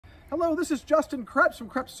Hello, this is Justin Krebs from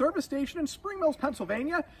Krebs Service Station in Spring Mills,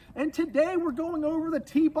 Pennsylvania, and today we're going over the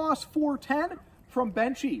TBoss 410 from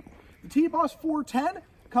Bennche. The TBoss 410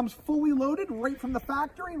 comes fully loaded right from the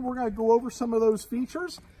factory, and we're going to go over some of those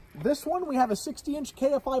features. This one, we have a 60-inch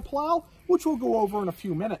KFI plow, which we'll go over in a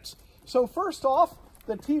few minutes. So first off,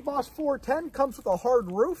 the TBoss 410 comes with a hard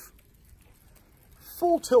roof,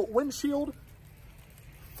 full tilt windshield,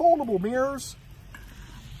 foldable mirrors,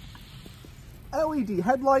 LED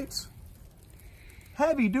headlights,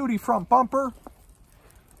 heavy duty front bumper,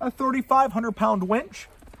 a 3,500 pound winch,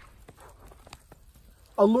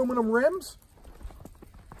 aluminum rims.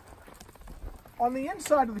 On the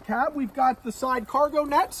inside of the cab, we've got the side cargo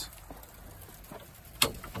nets,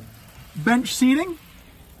 bench seating,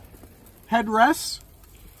 headrests,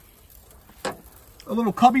 a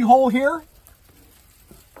little cubby hole here,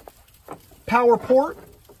 power port,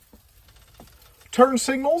 turn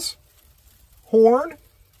signals, horn,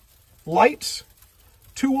 lights,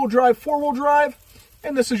 two-wheel drive, four-wheel drive,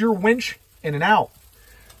 and this is your winch in and out.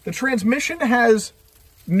 The transmission has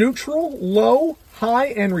neutral, low, high,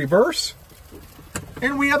 and reverse.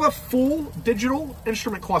 And we have a full digital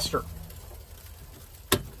instrument cluster.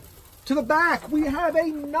 To the back, we have a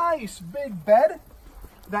nice big bed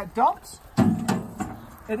that dumps.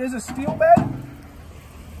 It is a steel bed.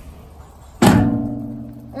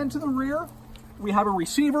 And to the rear, we have a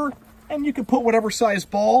receiver, and you can put whatever size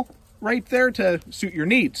ball right there to suit your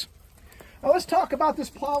needs. Now let's talk about this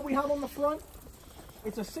plow we have on the front.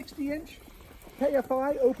 It's a 60-inch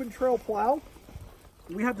KFI open trail plow.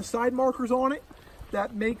 We have the side markers on it.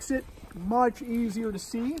 That makes it much easier to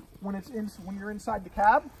see when you're inside the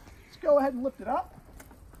cab. Let's go ahead and lift it up.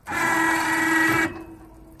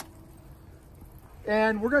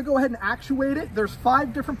 And we're going to go ahead and actuate it. There's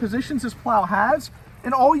 5 different positions this plow has.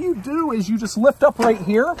 And all you do is you just lift up right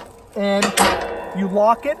here and you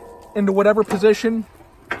lock it into whatever position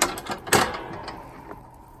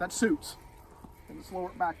that suits. And just lower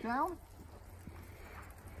it back down.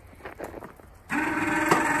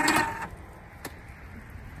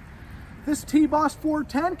 This TBoss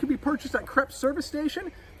 410 can be purchased at Krebs Service Station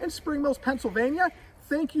in Spring Mills, Pennsylvania.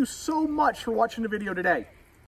 Thank you so much for watching the video today.